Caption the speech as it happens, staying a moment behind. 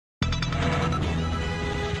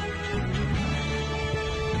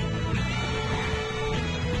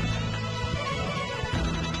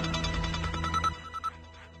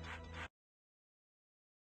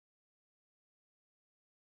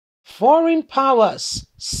Foreign powers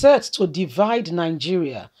set to divide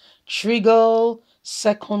Nigeria. Trigger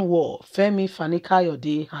second war. Femi Fani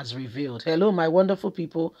Kayode has revealed. Hello, my wonderful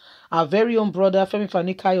people. Our very own brother, Femi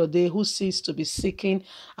Fani Kayode, who seems to be seeking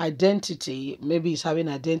identity. Maybe he's having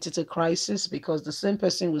identity crisis because the same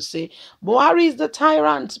person will say, Buhari is the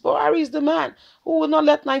tyrant. Buhari is the man who will not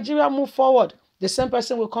let Nigeria move forward. The same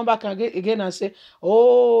person will come back again and say,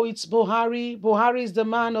 oh, it's Buhari. Buhari is the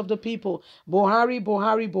man of the people. Buhari,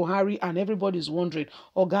 Buhari, Buhari. And everybody's wondering,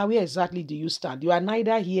 Oga, where exactly do you stand? You are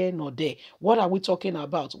neither here nor there. What are we talking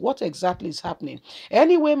about? What exactly is happening?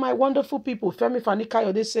 Anyway, my wonderful people, Femi Fani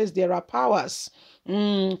Kayode says there are powers.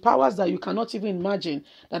 Powers that you cannot even imagine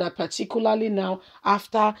that are particularly now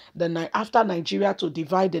after Nigeria to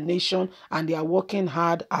divide the nation, and they are working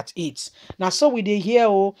hard at it. Now, so we dey hear,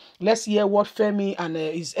 oh, let's hear what Femi and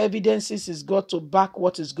his evidences is got to back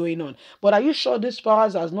what is going on. But are you sure these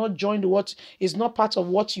powers has not joined what is not part of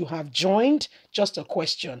what you have joined? Just a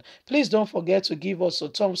question. Please don't forget to give us a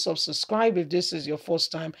thumbs up, subscribe if this is your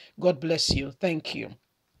first time. God bless you. Thank you.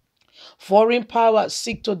 Foreign powers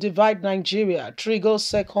seek to divide Nigeria. Trigger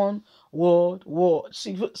second world war.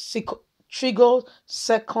 Trigger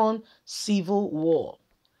second civil war.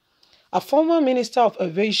 A former minister of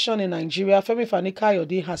aviation in Nigeria, Femi Fani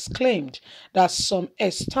Kayode, has claimed that some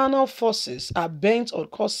external forces are bent on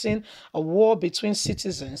causing a war between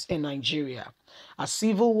citizens in Nigeria. A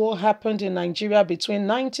civil war happened in Nigeria between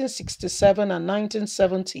 1967 and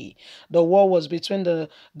 1970. The war was between the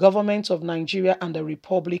government of Nigeria and the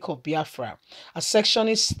Republic of Biafra, a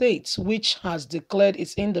secessionist state which has declared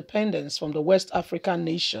its independence from the West African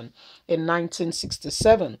nation in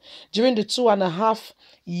 1967. During the 2.5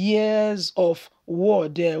 years of war,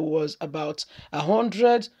 there was about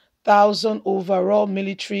 100,000 overall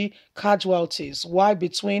military casualties, while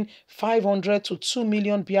between 500 to 2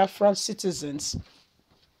 million Biafran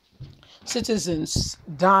citizens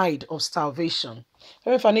died of starvation.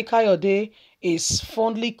 Femi Fani Kayode is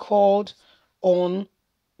fondly called on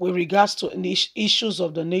with regards to issues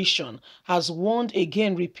of the nation, has warned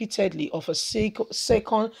again repeatedly of a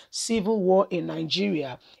second civil war in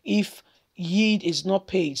Nigeria if heed is not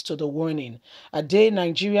paid to the warning. A day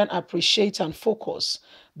Nigerians appreciate and focus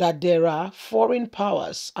that there are foreign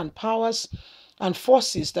powers and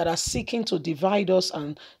forces that are seeking to divide us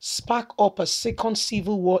and spark up a second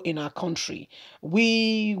civil war in our country.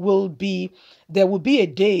 There will be a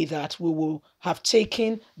day that we will have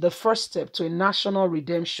taken the first step to a national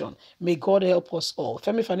redemption. May God help us all.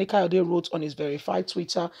 Femi Fani Kayode wrote on his verified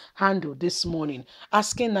Twitter handle this morning,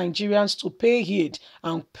 asking Nigerians to pay heed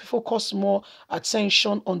and focus more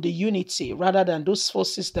attention on the unity rather than those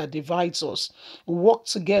forces that divides us. Work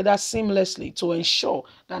together seamlessly to ensure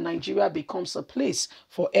that Nigeria becomes a place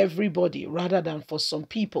for everybody rather than for some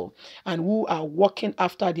people, and who are working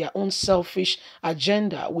after their own selfish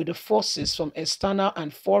agenda with the forces from external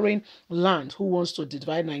and foreign land who wants to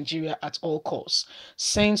divide Nigeria at all costs.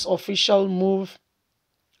 Since officially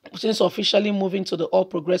moving to the All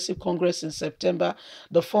Progressive Congress in September,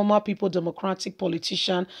 the former People Democratic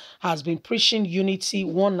politician has been preaching unity,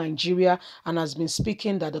 one Nigeria, and has been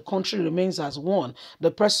speaking that the country remains as one. The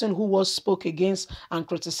person who spoke against and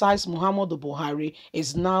criticized Muhammadu Buhari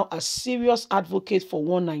is now a serious advocate for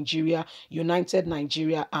one Nigeria, united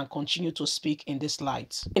Nigeria, and continue to speak in this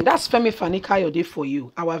light. And that's Femi Fani Kayode for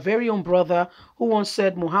you, our very own brother who once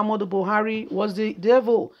said Muhammadu Buhari was the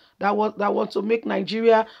devil that want to make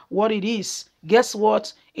Nigeria what it is. Guess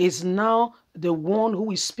what? Is now the one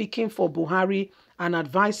who is speaking for Buhari and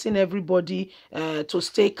advising everybody to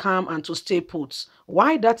stay calm and to stay put.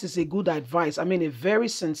 Why that is a good advice, I mean a very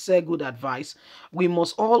sincere good advice, we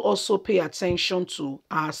must all also pay attention to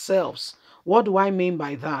ourselves. What do I mean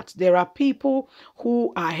by that? There are people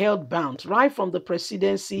who are held bound right from the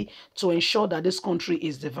presidency to ensure that this country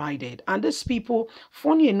is divided. And these people,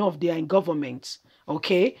 funny enough, they are in government.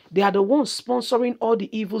 Okay, they are the ones sponsoring all the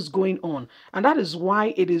evils going on. And that is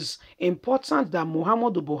why it is important that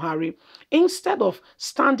Muhammadu Buhari, instead of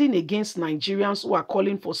standing against Nigerians who are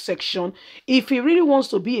calling for section, if he really wants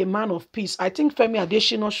to be a man of peace, I think Femi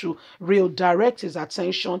Adesina should redirect his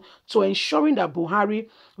attention to ensuring that Buhari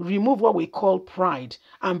remove what we call pride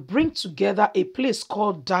and bring together a place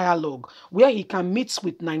called dialogue where he can meet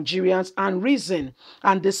with Nigerians and reason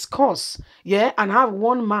and discuss, and have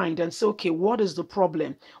one mind and say, okay, what is the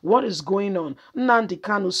problem? What is going on? Nnamdi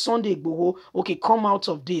Kanu, Sunday Igboho, okay, come out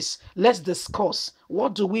of this. Let's discuss.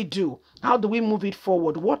 What do we do? How do we move it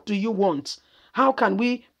forward? What do you want? How can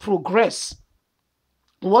we progress?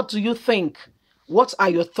 What do you think? What are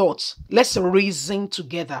your thoughts? Let's reason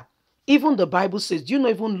together. Even the Bible says, do you know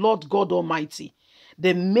even Lord God Almighty,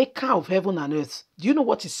 the maker of heaven and earth. Do you know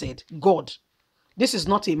what he said? God. This is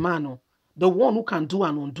not a man, oh. The one who can do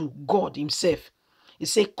and undo, God himself. He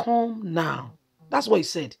said, come now. That's what he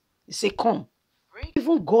said. He said, come.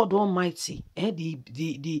 Even God Almighty,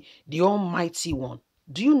 the Almighty One.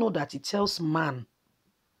 Do you know that it tells man?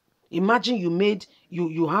 Imagine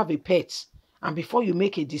you have a pet, and before you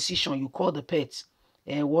make a decision, you call the pet.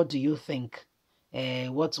 What do you think?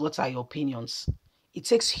 What are your opinions? It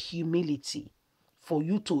takes humility for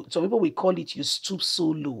you to, some people will call it you stoop so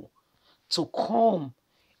low to come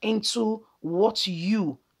into what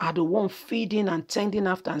you are the one feeding and tending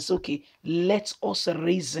after and say, okay, let us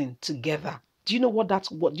reason together. Do you know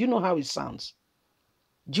do you know how it sounds?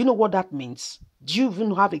 Do you know what that means? Do you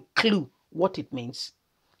even have a clue what it means?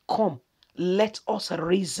 Come, let us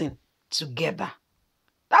reason together.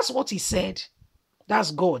 That's what he said.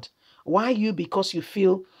 That's God. Why you, because you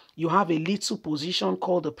feel you have a little position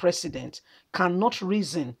called the president, cannot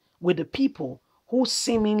reason with the people who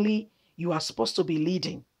seemingly you are supposed to be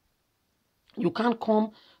leading? You can't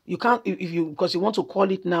come, you can't, if you, because you want to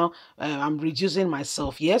call it now, I'm reducing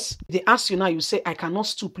myself. Yes. They ask you now, you say, I cannot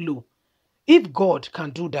stoop low. If God can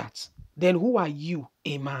do that, then who are you,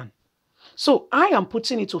 a man? So I am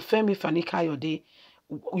putting it to Femi Fani Kayode.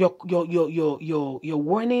 Your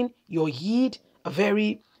warning, your heed,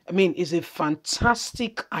 is a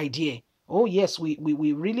fantastic idea. Oh yes, we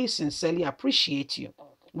really sincerely appreciate you.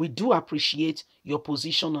 We do appreciate your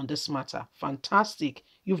position on this matter. Fantastic.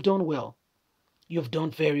 You've done well. You've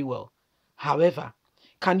done very well. However,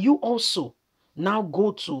 can you also now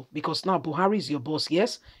go to, because now Buhari is your boss,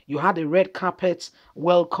 yes? You had a red carpet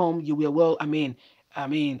welcome. You were well,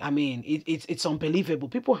 it's unbelievable.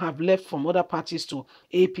 People have left from other parties to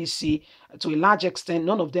APC. To a large extent,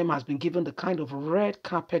 none of them has been given the kind of red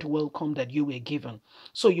carpet welcome that you were given.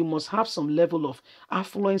 So you must have some level of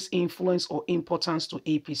affluence, influence, or importance to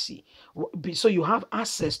APC. So you have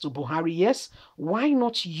access to Buhari, yes? Why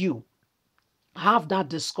not you have that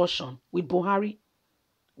discussion with Buhari?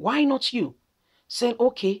 Why not you? Saying,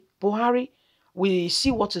 okay, Buhari, we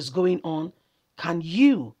see what is going on. Can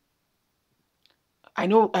you,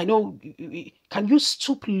 can you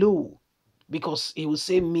stoop low? Because he will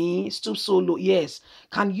say, me, stoop so low. Yes.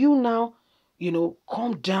 Can you now,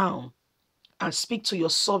 calm down and speak to your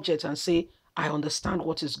subject and say, I understand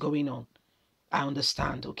what is going on. I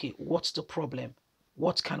understand. Okay, what's the problem?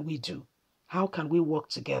 What can we do? How can we work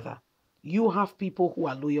together? You have people who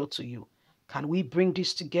are loyal to you. Can we bring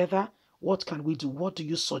this together? What can we do? What do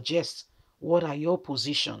you suggest? What are your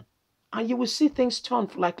position? And you will see things turn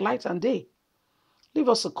like light and day. Leave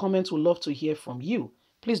us a comment. We'd love to hear from you.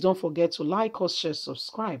 Please don't forget to like us, share,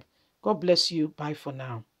 subscribe. God bless you. Bye for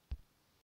now.